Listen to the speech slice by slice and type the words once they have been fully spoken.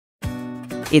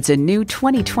It's a new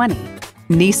 2020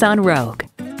 Nissan Rogue.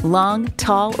 Long,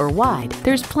 tall, or wide,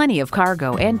 there's plenty of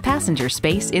cargo and passenger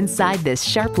space inside this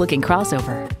sharp-looking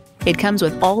crossover. It comes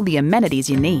with all the amenities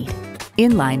you need.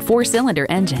 Inline 4-cylinder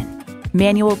engine,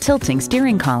 manual tilting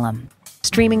steering column,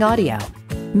 streaming audio,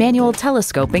 manual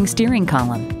telescoping steering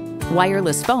column,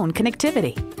 wireless phone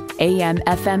connectivity,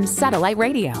 AM/FM satellite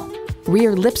radio,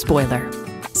 rear lip spoiler,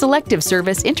 selective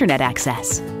service internet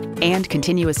access, and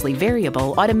continuously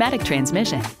variable automatic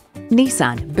transmission.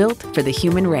 Nissan, built for the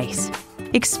human race.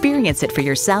 Experience it for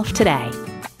yourself today.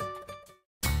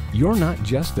 You're not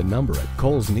just a number at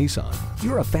Cowles Nissan.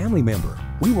 You're a family member.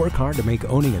 We work hard to make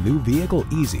owning a new vehicle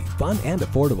easy, fun, and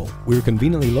affordable. We're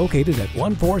conveniently located at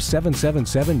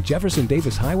 14777 Jefferson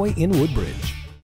Davis Highway in Woodbridge.